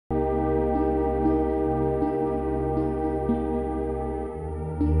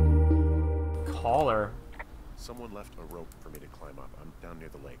taller. Someone left a rope for me to climb up. I'm down near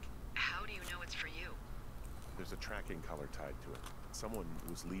the lake. How do you know it's for you? There's a tracking collar tied to it. Someone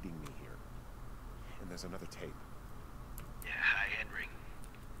was leading me here. And there's another tape. Yeah, hi, Henry.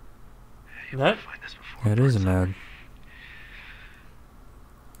 Hey, Ned? find this before It is an ad.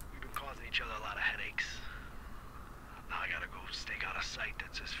 We've been causing each other a lot of headaches. Now I gotta go stake out a site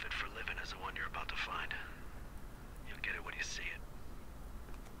that's as fit for living as the one you're about to find. You'll get it when you see it.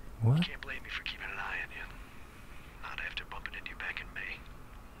 What? You can't blame me for keeping an eye on you. Not after bumping into you back in May.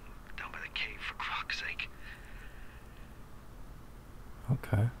 Down by the cave, for Croc's sake.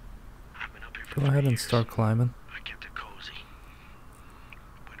 Okay. I've been up here for Go ahead 3 and years. start climbing. I kept it cozy.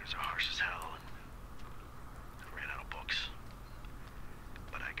 Winters are harsh as hell, and I ran out of books.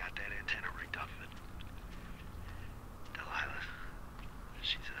 But I got that antenna rigged up. And Delilah,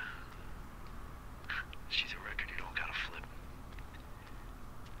 she's a record you don't gotta flip.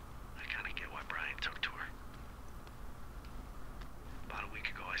 I kinda get why Brian took to her. About a week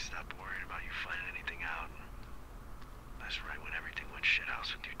ago, I stopped worrying about you finding anything out. And that's right when everything went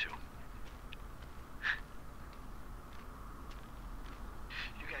shithouse with you two.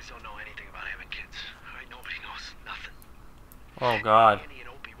 You guys don't know anything about having kids. Alright, nobody knows nothing. Oh God. Annie and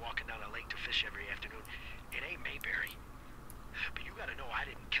Opie walking down a lake to fish every afternoon. It ain't Mayberry. But you gotta know I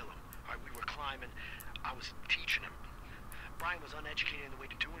didn't kill him. Alright, we were climbing. I was teaching him. Brian was uneducated in the way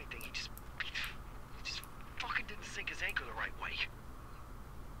to do anything. He just fucking didn't sink his anchor the right way.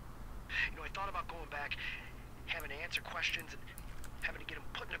 You know, I thought about going back, having to answer questions, and having to get him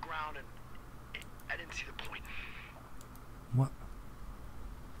put in the ground, and I didn't see the point. What?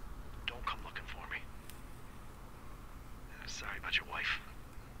 Don't come looking for me. Sorry about your wife.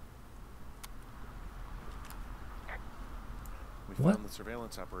 We What? found the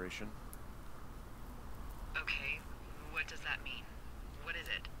surveillance operation. Okay, what does that mean? What is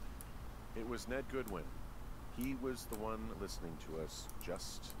it? It was Ned Goodwin. He was the one listening to us.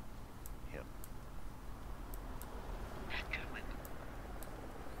 Just him. Ned Goodwin.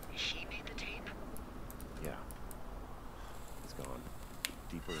 He made the tape? Yeah. He's gone.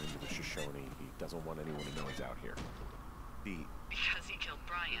 Deeper into the Shoshone. He doesn't want anyone to know he's out here. Because he killed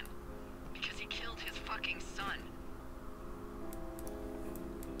Brian. Because he killed his fucking son.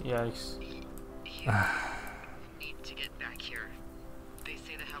 Yikes. You need to get back here. They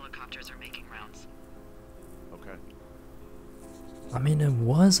say the helicopters are making rounds. Okay. I mean, it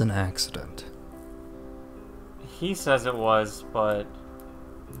was an accident. He says it was, but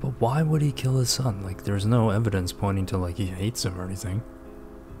But why would he kill his son? Like, there's no evidence pointing to, like, he hates him or anything.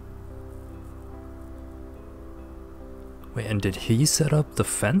 Wait, and did he set up the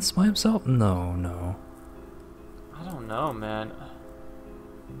fence by himself? No, no. I don't know, man.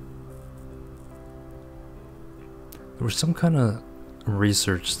 There was some kind of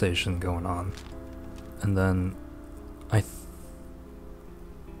research station going on. And then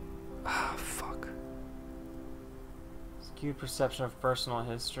fuck. Skewed perception of personal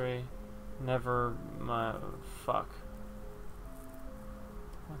history. Never my fuck.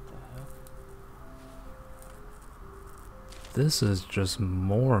 What the heck? This is just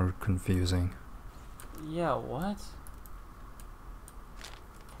more confusing. Yeah, what?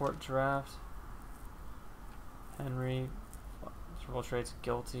 Court draft. Henry. Triple traits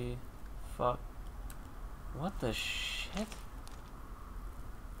guilty. Fuck. What the shit?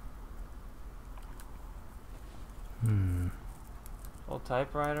 Old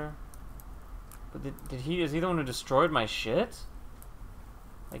typewriter. But is he the one who destroyed my shit?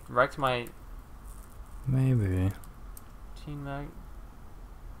 Like wrecked my Maybe. teen mag.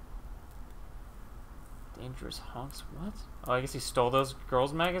 Dangerous hunks. What? Oh, I guess he stole those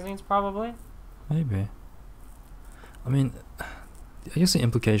girls' magazines, probably. Maybe. I mean, I guess the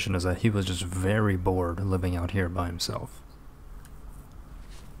implication is that he was just very bored living out here by himself.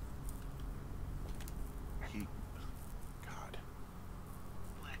 God.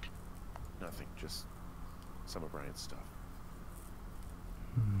 What? Nothing. Just some of Brian's stuff.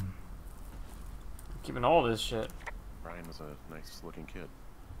 Keeping all this shit. Brian was a nice-looking kid.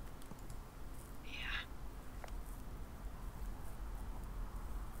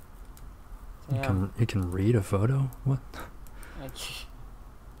 Yeah. Damn. You can read a photo? What?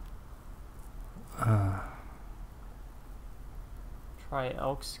 Try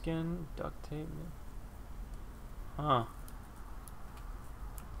elk skin, duct tape. Huh.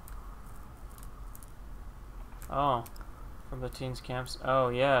 Oh. From the teens' camps. Oh,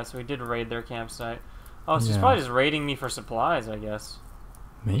 yeah, so we did raid their campsite. Oh, so he's Yeah. probably just raiding me for supplies, I guess.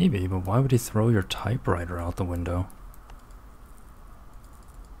 Maybe, but why would he throw your typewriter out the window?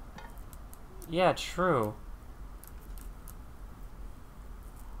 Yeah, true.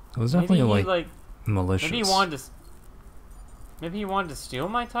 was definitely maybe he, like malicious. Maybe he wanted to steal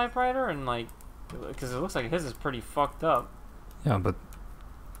my typewriter and like, because it looks like his is pretty fucked up. Yeah, but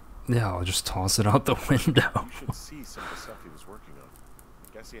yeah, I'll just toss it out the window. You should see some of the stuff he was working on.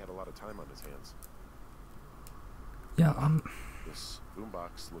 I guess he had a lot of time on his hands. Yeah, This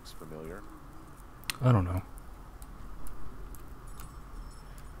boombox looks familiar. I don't know.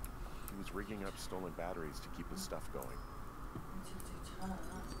 He was rigging up stolen batteries to keep his stuff going.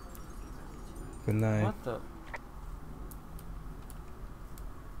 Good night. What the?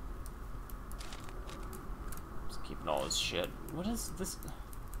 Just keeping all his shit. What is this?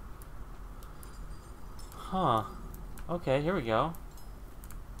 Huh. Okay, here we go.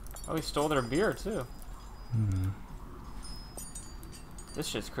 Oh, he stole their beer too. Hmm. This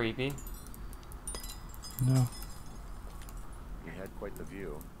shit's creepy. No. He had quite the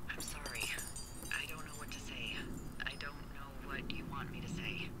view. I'm sorry. I don't know what to say. I don't know what you want me to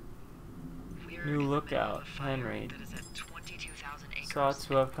say. We're New in the lookout, middle of a fire Henry. that is at 22,000 acres. Saw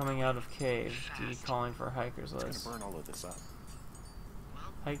 2F coming out of cave. D Fast. calling for hikers He's list. gonna burn all of this up. Well,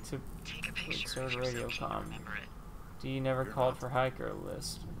 Hike to take a picture Absurd if you're radio so keen to comm. remember it. D never You're called not. for hiker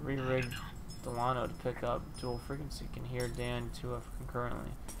list. I Re-rigged don't know. Delano to pick up dual frequency. Can hear Dan 2F concurrently.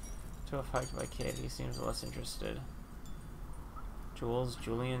 2F hiked by Cave. He seems less interested. Jules,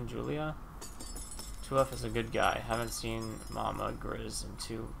 Julian, Julia? 2F is a good guy. Haven't seen Mama Grizz in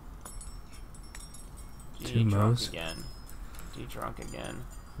two. Two D drunk mo's. again. D drunk again.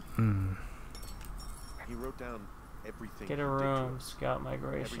 Hmm. He wrote down everything. Get he a did to room. us. Scout Everything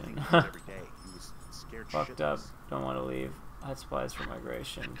migration. he did every day. He was scared Fucked up. shitless. Don't want to leave. Hide supplies for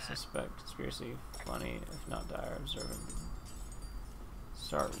migration. Suspect conspiracy. Funny, if not dire. Observant.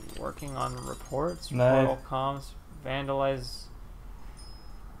 Start working on reports. Night. Record all comms. Vandalize.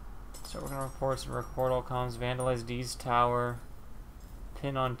 Start working on reports and record all comms. Vandalize D's tower.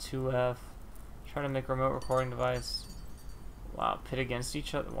 Pin on 2F. Try to make remote recording device. Wow. Pit against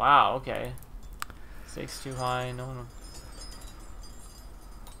each other. Wow. Okay. Stakes too high. No one.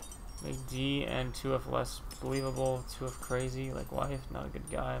 Make D and 2F less believable. 2F crazy, like wife, not a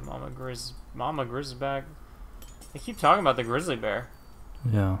good guy. Mama Grizz is back. They keep talking about the grizzly bear.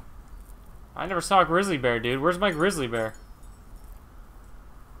 Yeah. I never saw a grizzly bear, dude. Where's my grizzly bear?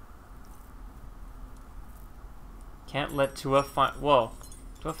 Can't let 2F find. Whoa.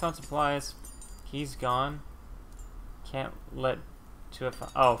 2F found supplies. He's gone. Can't let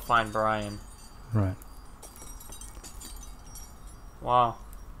 2F. Oh, find Brian. Right. Wow.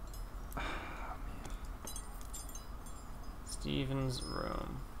 Steven's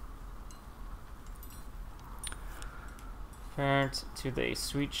room. Parent to the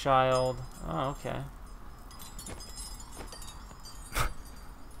sweet child. Oh, okay.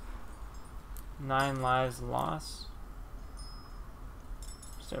 9 lives lost.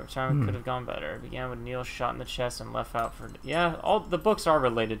 So retirement could have gone better. It began with Neil shot in the chest and left out for. Yeah, all the books are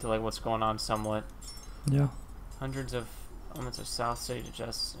related to like what's going on somewhat. Yeah. Hundreds of elements of South City to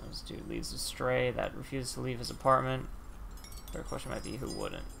justice. This dude leads astray that refuses to leave his apartment. Their question might be who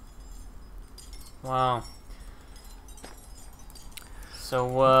wouldn't. Wow.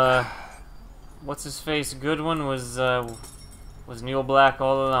 So, what's his face? Goodwin was Neil Black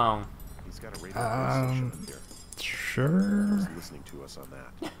all along. He's got a radio station up here. Sure. He's listening to us on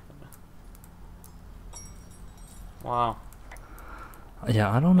that. Wow.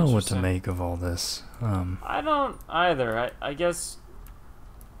 Yeah, I don't know what to Interesting. make of all this. I don't either. I guess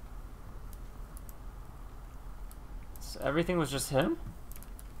everything was just him?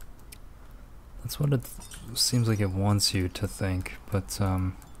 That's what it seems like it wants you to think, but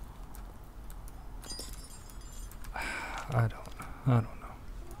I don't know.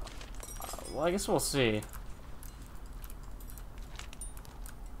 Well, I guess we'll see.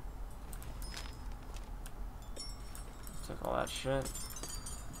 Took all that shit.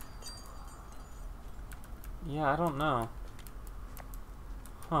 Yeah, I don't know.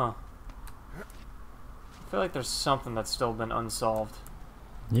 Huh. I feel like there's something that's still been unsolved.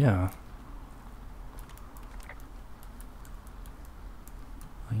 Yeah.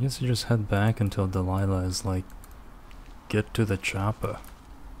 I guess you just head back until Delilah is like, get to the chopper.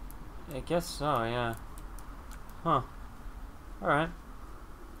 I guess so, yeah. Huh. Alright.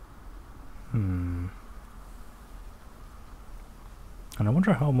 And I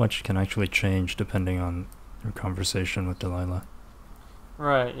wonder how much can actually change depending on your conversation with Delilah.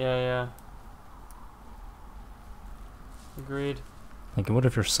 Right, yeah. Agreed. Like, what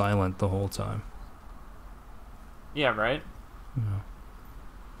if you're silent the whole time? Yeah, right? Yeah.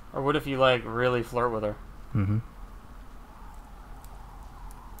 Or what if you, like, really flirt with her? Mm-hmm.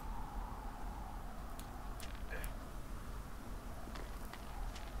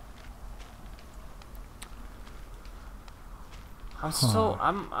 I'm still,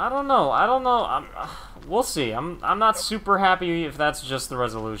 I don't know. We'll see. I'm not super happy if that's just the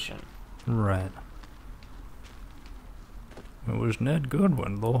resolution. Right. It was Ned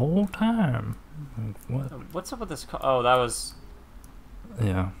Goodwin the whole time. What? What's up with this? Oh, that was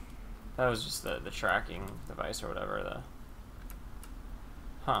Yeah. just the tracking device or whatever.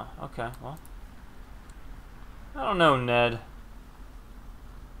 Huh. Okay. Well, I don't know, Ned.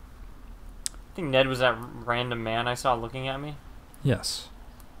 I think Ned was that random man I saw looking at me. Yes.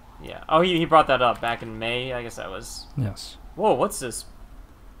 Yeah. Oh, he brought that up back in May. I guess that was. Yes. Whoa, what's this?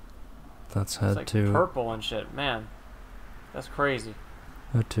 Let's It's head like to purple and shit. Man, that's crazy.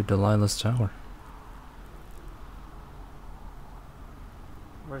 head to Delilah's tower.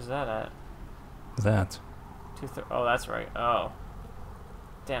 Where's that at? That. Oh, that's right. Oh.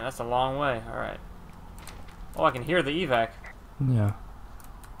 Damn, that's a long way. All right. Oh, I can hear the evac. Yeah.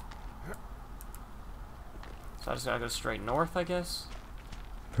 So I just gotta go straight north, I guess.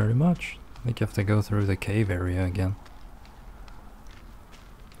 Pretty much. I think you have to go through the cave area again.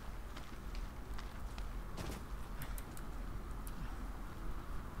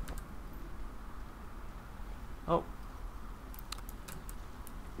 Oh.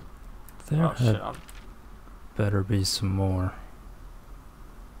 There Oh shit. had better be some more.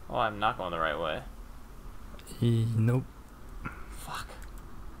 Oh, I'm not going the right way. Nope. Fuck.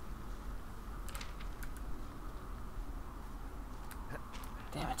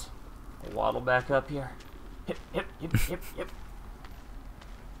 Damn it. I'll waddle back up here. Hip, hip, hip, hip, hip.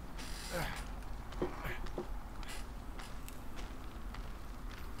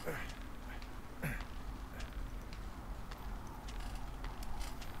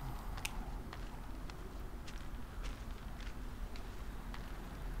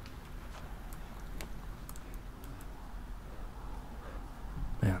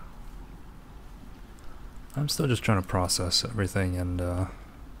 Man. I'm still just trying to process everything, and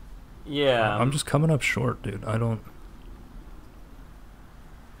Yeah. I'm just coming up short, dude. I don't...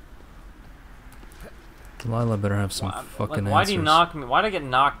 Delilah better have some fucking like, why'd he answers. knock me? Why'd I get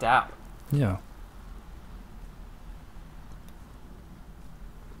knocked out? Yeah.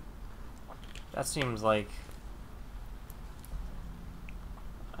 That seems like...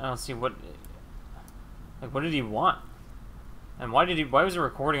 I don't see what... Like, what did he want? And why was he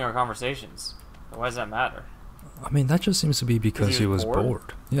recording our conversations? Why does that matter? I mean, that just seems to be because he was bored?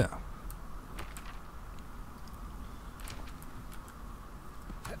 bored. Yeah.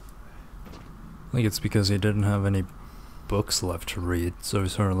 I think it's because he didn't have any books left to read, so he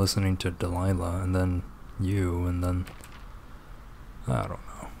started listening to Delilah, and then you, and then... I don't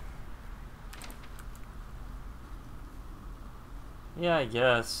know. Yeah, I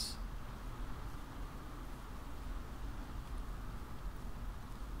guess.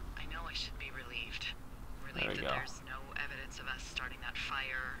 I know I should be relieved. There we Relieved go. that there's no evidence of us starting that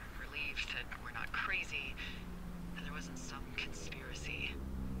fire. Relieved that we're not crazy. That there wasn't some conspiracy.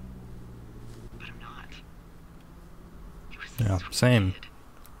 But I'm not. He was a Yeah, sweet same. kid.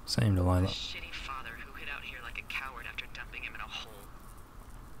 Same, A Delilah. shitty father who hid out here like a coward after dumping him in a hole.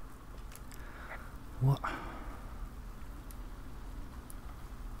 What?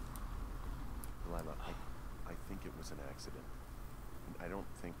 Delilah, I think it was an accident. And I don't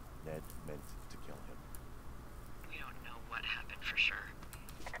think Ned meant to kill him. We don't know what happened for sure.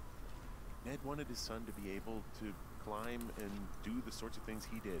 Ned wanted his son to be able to climb and do the sorts of things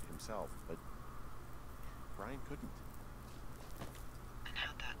he did himself, but Brian couldn't. And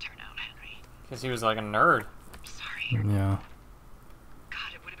how'd that turn out, Henry? Because he was like a nerd. I'm sorry. Yeah.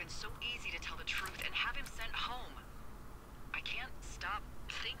 God, it would have been so easy to tell the truth and have him sent home. I can't stop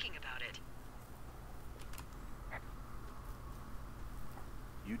thinking about it.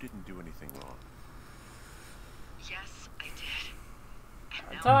 You didn't do anything wrong. Yes, I did.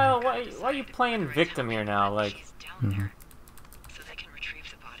 And now Delilah, I've gotta why are you decide playing whether I victim tell here anyone now? Like, she's down Mhm. there, so they can retrieve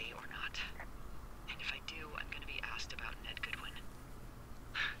the body or not. And if I do, I'm gonna be asked about Ned Goodwin.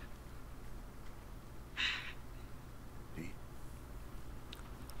 Dee,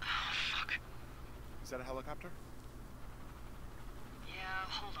 Oh, fuck. is that a helicopter? Yeah,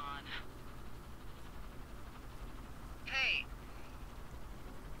 hold on. Hey.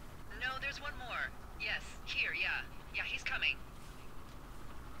 No, there's one more. Yes, here, yeah. Yeah, he's coming.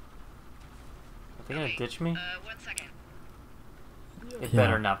 are they gonna Okay, ditch me? 1 second. It Yeah.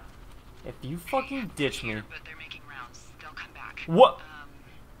 better not. If you fucking ditch me. Here, but they're making rounds. They'll come back. What?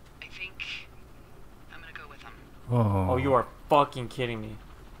 I think I'm gonna go with them. Oh. Oh, you are fucking kidding me.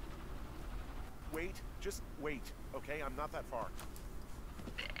 Wait, just wait, okay? I'm not that far.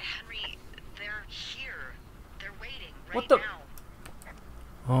 Henry, they're here. They're waiting right What the- now.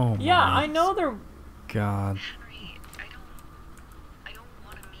 Oh Yeah, my I know they're. God. Henry, I don't.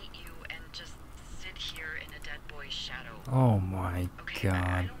 Oh my Okay, I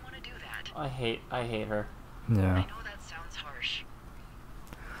god. don't want to do that. I hate her. I Yeah. know that sounds harsh.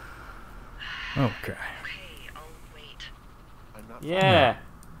 Okay. Okay, I'll wait. I'm not. Yeah,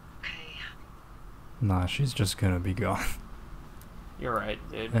 Okay. Nah, she's just gonna be gone. you're right,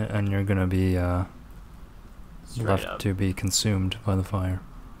 dude. And you're gonna be Straight left up. to be consumed by the fire.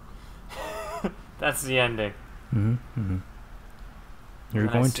 That's the ending. You're And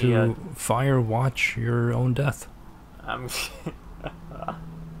I going see to Firewatch your own death. I'm.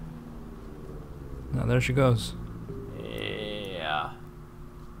 Now there she goes. Yeah.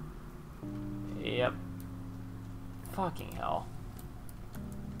 Yep. Fucking hell.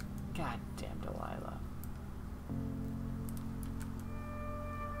 God damn Delilah.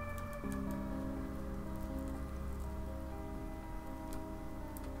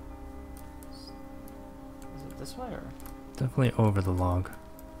 Is it this way or? Definitely over the log.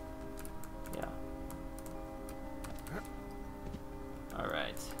 Yeah.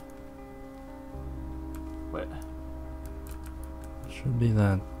 Alright. What? Should be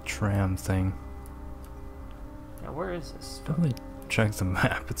that tram thing. Now where is this? Definitely check the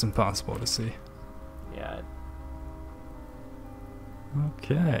map. It's impossible to see. Yeah,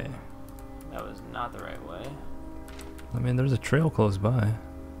 Okay. that was not the right way. I mean, there's a trail close by.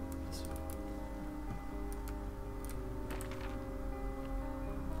 This-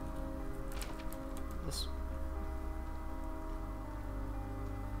 This.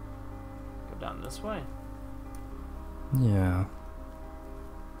 Go down this way, Yeah.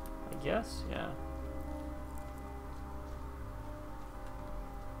 I guess. Yeah.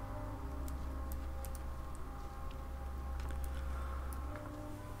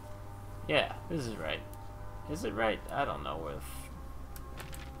 Yeah, this is right. Is it right? I don't know if.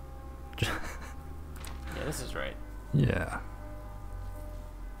 Yeah, this is right. Yeah.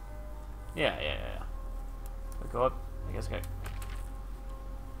 Yeah. We go up. I guess okay.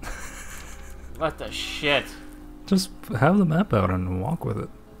 What the shit? Just have the map out and walk with it.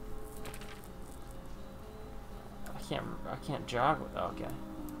 I can't jog with. Okay.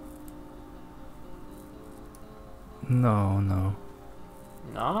 No. No.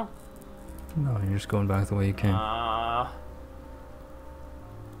 No, you're just going back the way you came. Oh,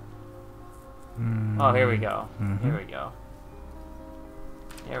 here we go. Mhm. Here we go.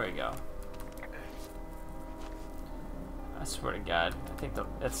 Here we go. I swear to God, I think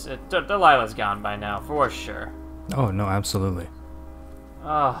Delilah's gone by now for sure. Oh, no, absolutely.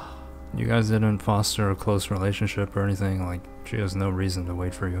 Oh, You guys didn't foster a close relationship or anything. Like, she has no reason to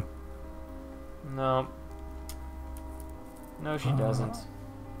wait for you. no. No, she doesn't.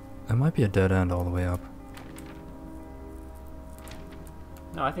 It might be a dead end all the way up.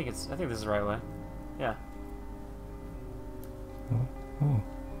 No, I think this is the right way. Yeah. Oh.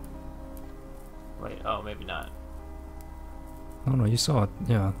 Wait. Oh, maybe not. Oh, no, you saw it.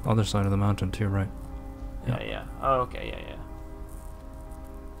 Yeah, other side of the mountain to your right. Yeah. Oh, okay. Yeah.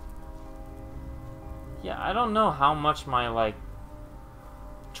 Yeah, I don't know how much my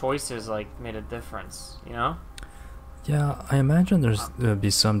choices made a difference. You know? Yeah, I imagine there'd be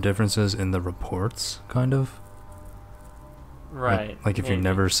some differences in the reports, kind of. Right. Like if you maybe.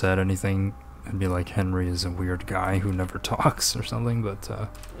 never said anything, it'd be like Henry is a weird guy who never talks or something, but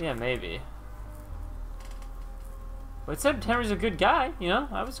Yeah, maybe. But it said Henry's a good guy, you know?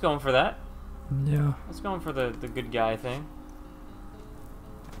 I was going for that. yeah. I was going for the good guy thing.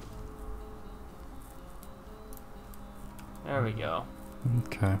 There we go.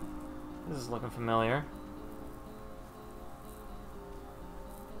 Okay. This is looking familiar.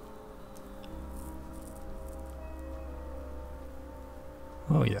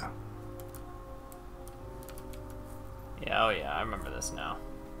 Oh, yeah. Yeah, oh yeah, I remember this now.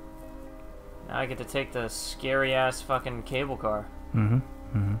 Now I get to take the scary ass fucking cable car.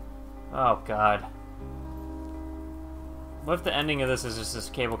 Oh god. What if the ending of this is just this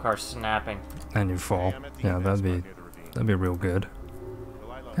cable car snapping? And you fall. Hey, I'm at the Yeah, index that'd be spot near the ravine. that'd be real good.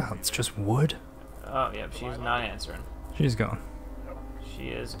 Delilah, Yeah, it's just wood. Oh, yep, she's not answering. She's gone. She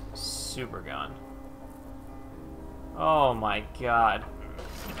is super gone. Oh my god.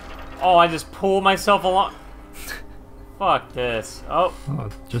 Oh, I just pulled myself along. Fuck this. Oh, Oh,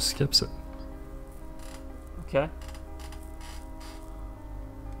 it just skips it. okay.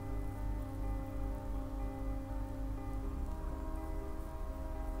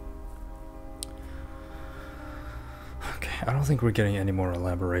 Okay, I don't think we're getting any more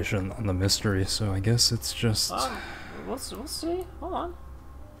elaboration on the mystery, so I guess it's just... We'll see. Hold on.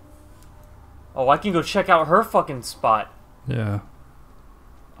 Oh, I can go check out her fucking spot. Yeah.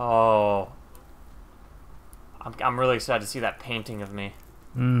 Oh. I'm really excited to see that painting of me.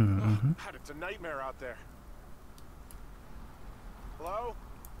 Mm-hmm. God, it's a nightmare out there.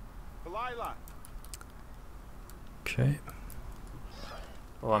 Delilah. Okay.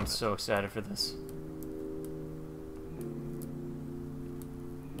 Oh, I'm so excited for this.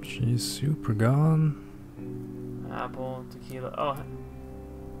 She's super gone. Apple, tequila.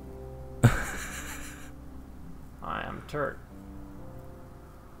 Oh. I am Turt.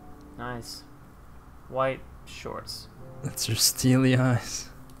 Nice. White shorts. That's her steely eyes.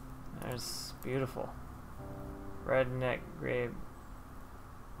 There's beautiful. Redneck grape.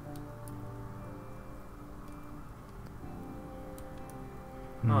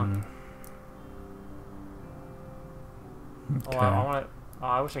 Huh. Hmm. Okay. Oh, I want to. Oh,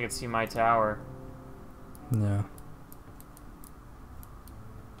 I wish I could see my tower. Yeah.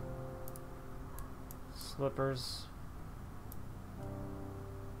 Slippers.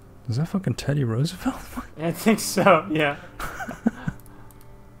 Is that fucking Teddy Roosevelt? I think so. Yeah.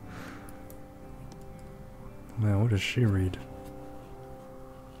 Man, what does she read?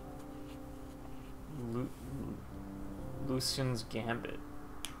 Lu Lucian's Gambit.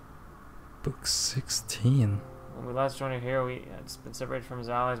 Book 16. When we last joined her here, we had been separated from his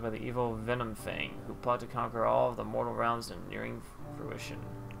allies by the evil Venom Fang, who plot to conquer all of the mortal realms and nearing fruition.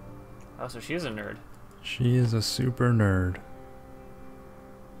 Oh, so she is a nerd. She is a super nerd.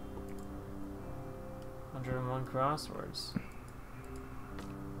 101 crosswords.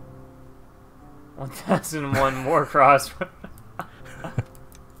 1001 more crosswords.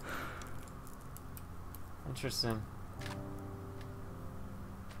 Interesting.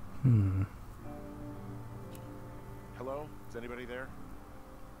 Hmm. Hello? Is anybody there?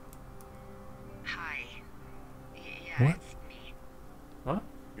 Hi. Yeah, What? it's me. What?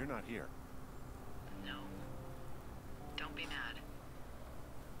 You're not here. No. Don't be mad.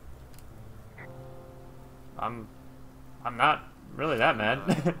 I'm not really that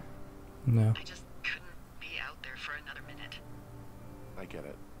mad. No. I just couldn't be out there for another minute. I get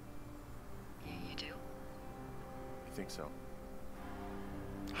it. You do? I think so.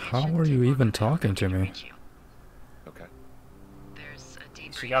 How are you even talking to me? Okay. There's a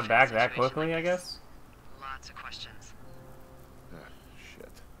deep She got back that quickly, I guess? Lots of questions. Ah,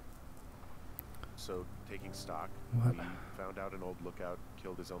 shit. So, taking stock, What? we found out an old lookout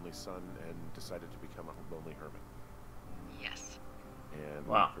killed his only son and decided to become a lonely hermit. Yes. And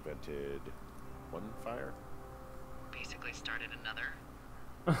Wow. we prevented one fire. Basically started another.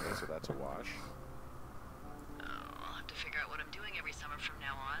 Okay, so that's a wash. Oh, I'll have to figure out what I'm doing every summer from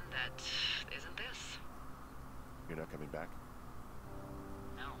now on that isn't this. You're not coming back?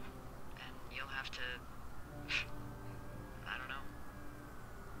 No. And you'll have to... I don't know.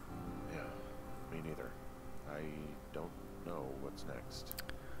 Yeah, me neither. I don't know what's next.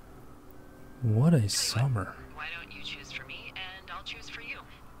 What a Tell you summer. what, why don't you choose for me and I'll choose for you?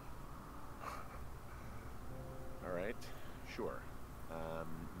 All right, sure.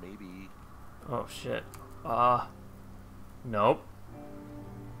 Maybe. Oh shit. Nope.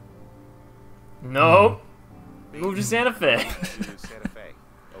 Nope. Move to Santa Fe. To Santa Fe.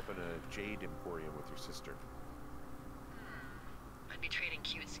 Open a jade emporium with your sister. I'd be trading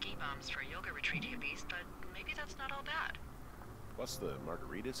cute ski bums for a yoga retreat hippies, but maybe that's not all bad. Plus the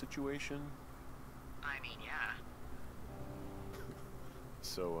margarita situation. I mean, yeah.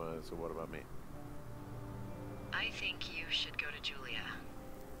 So what about me? I think you should go to Julia,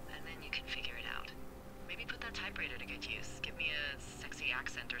 and then you can figure it out. Maybe put that typewriter to good use. Give me a sexy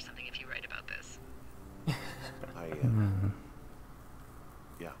accent or something if you write about this. Hmm.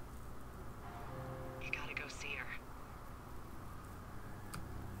 Yeah. You gotta go see her.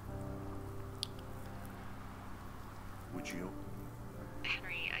 Would you?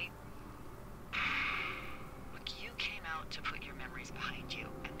 Henry, Look, you came out to put your memories behind you,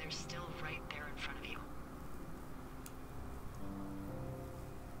 and they're still right there in front of you.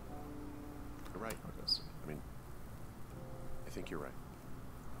 You're right. I mean, I think you're right.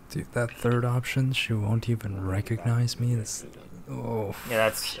 Dude, that third option, she won't even recognize me. That's... Oh. Yeah,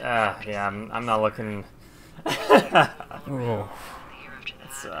 that's yeah, I'm not looking. Oh. The year after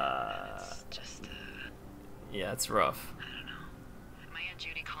that, It's, it's just, Yeah, it's rough. I don't know. My Aunt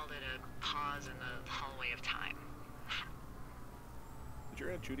Judy called it a pause in the hallway of time. Did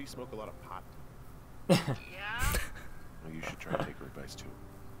your Aunt Judy smoke a lot of pot? Yeah? Well, you should try and take her advice too.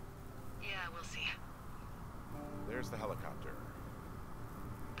 Yeah, we'll see. There's the helicopter.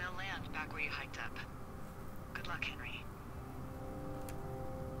 They'll land back where you hiked up. Good luck, Henry.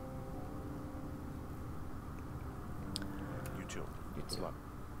 You too. You Good too. luck.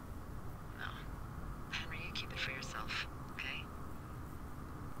 No. Henry, you keep it for yourself, okay?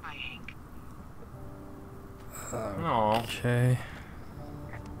 Bye, Hank. Oh. Okay.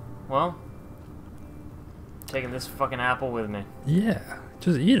 Well, taking this fucking apple with me. Yeah,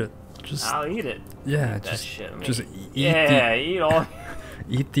 just eat it. Just I'll eat it. yeah, Eat that shit. I mean, just eat all.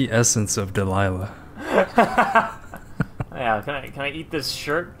 eat the essence of Delilah. Yeah, can I eat this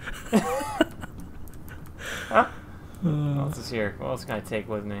shirt? Huh? What else is here? What else can I take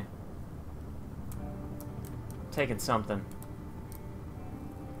with me? Taking something.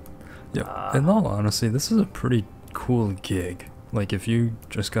 Yeah, in all honesty, this is a pretty cool gig. Like, if you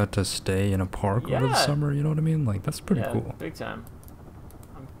just got to stay in a park over the Yeah. summer, you know what I mean? Like, that's pretty Yeah, cool. big time.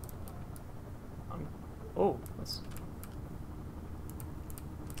 Oh, let's.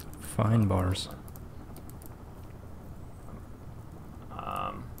 Fine bars.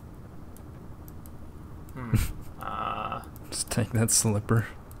 Just take that slipper,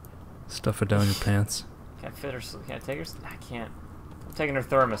 stuff it down your pants. Can I fit her? Can I take her? I can't. I'm taking her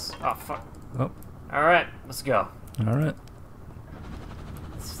thermos. Oh fuck. Oh, All right, let's go. all right.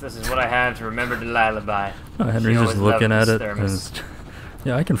 This is what I had to remember Delilah by. Oh, Henry's She just always looking loved at this it. And thermos.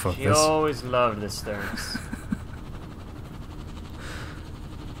 yeah, I can fuck She this. always loved this thermos.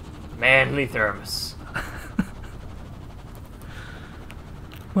 Manly thermos.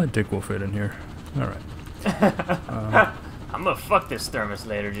 My dick will fit in here. All right. I'm gonna fuck this thermos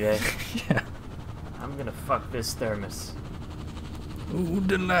later, Jay. Yeah. I'm gonna fuck this thermos. Ooh,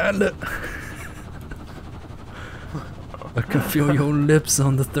 Delilah. I can feel your lips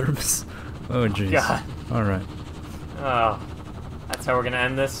on the thermos. Oh, jeez. God. All right. Oh, that's how we're gonna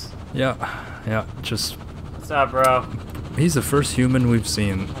end this. Yeah. Yeah. Just. What's up, bro? He's the first human we've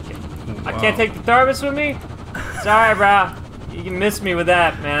seen. I can't take the thermos with me? Sorry, bro. You can miss me with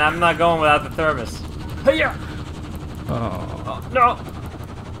that, man. I'm not going without the thermos. Hey-ya! Oh. Oh, no!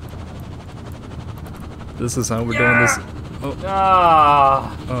 This is how we're doing this. Oh.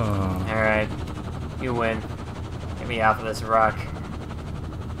 Oh. Oh. Alright. You win. Get me off of this rock.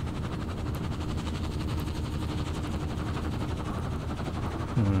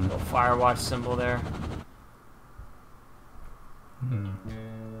 Little Firewatch symbol there.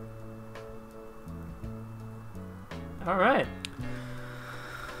 Alright.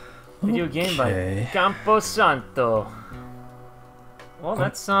 Video game by Okay. Camposanto. Well,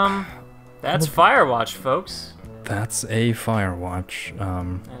 that's Firewatch, folks. That's a Firewatch.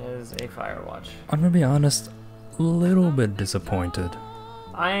 That is a Firewatch. I'm gonna be honest, a little bit disappointed.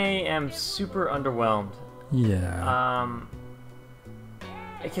 I am super underwhelmed. Yeah.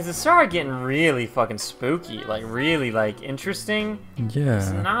 Because it started getting really fucking spooky, like really like interesting. It's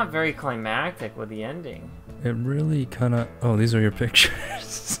Yeah. not very climactic with the ending. It really kind of. Oh, these are your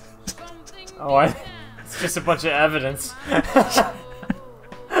pictures. Oh, it's just a bunch of evidence.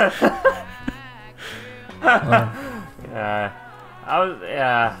 Yeah, I was,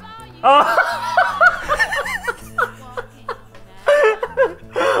 yeah. Oh!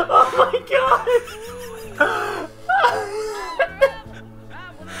 Oh my god!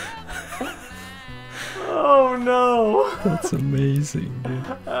 Oh no! That's amazing, dude.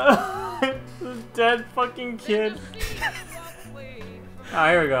 The dead fucking kid. Oh,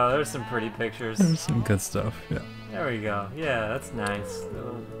 here we go. There's some pretty pictures. There's some good stuff. Yeah. There we go. Yeah, that's nice.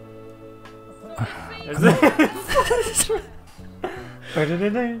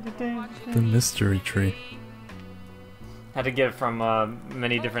 The mystery tree. Had to get it from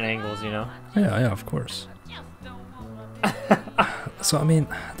many different angles, you know? Yeah, yeah, of course. So, I mean,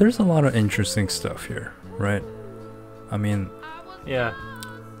 there's a lot of interesting stuff here, right? I mean, Yeah.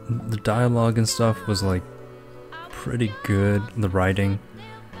 the dialogue and stuff was, like, pretty good. The writing.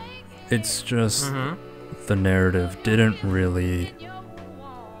 It's just the narrative didn't really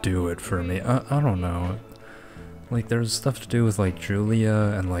do it for me. I don't know. Like, there's stuff to do with, like, Julia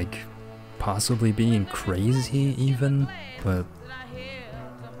and, like, possibly being crazy even, but...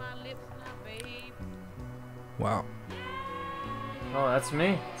 Wow. Oh, that's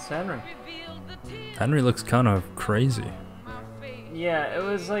me. It's Henry. Henry looks kind of crazy. Yeah, it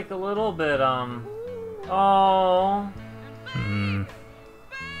was like a little bit, oh,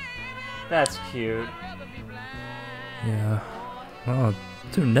 that's cute. Yeah. Oh,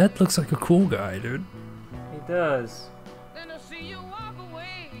 dude, Ned looks like a cool guy, dude. He does.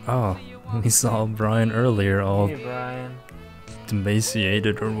 Oh, we saw Brian earlier all Hey, Brian.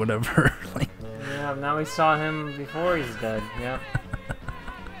 emaciated or whatever. Like, Yeah, now we saw him before he's dead. Yeah.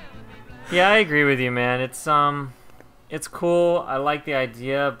 Yeah, I agree with you, man. It's cool. I like the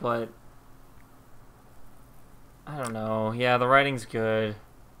idea, but I don't know. Yeah, the writing's good.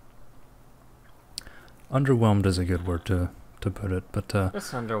 underwhelmed is a good word to put it, but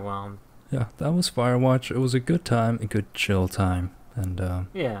Just underwhelmed. yeah, that was Firewatch. It was a good time, a good chill time, and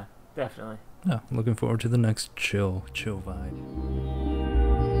Yeah, definitely. yeah, looking forward to the next chill vibe.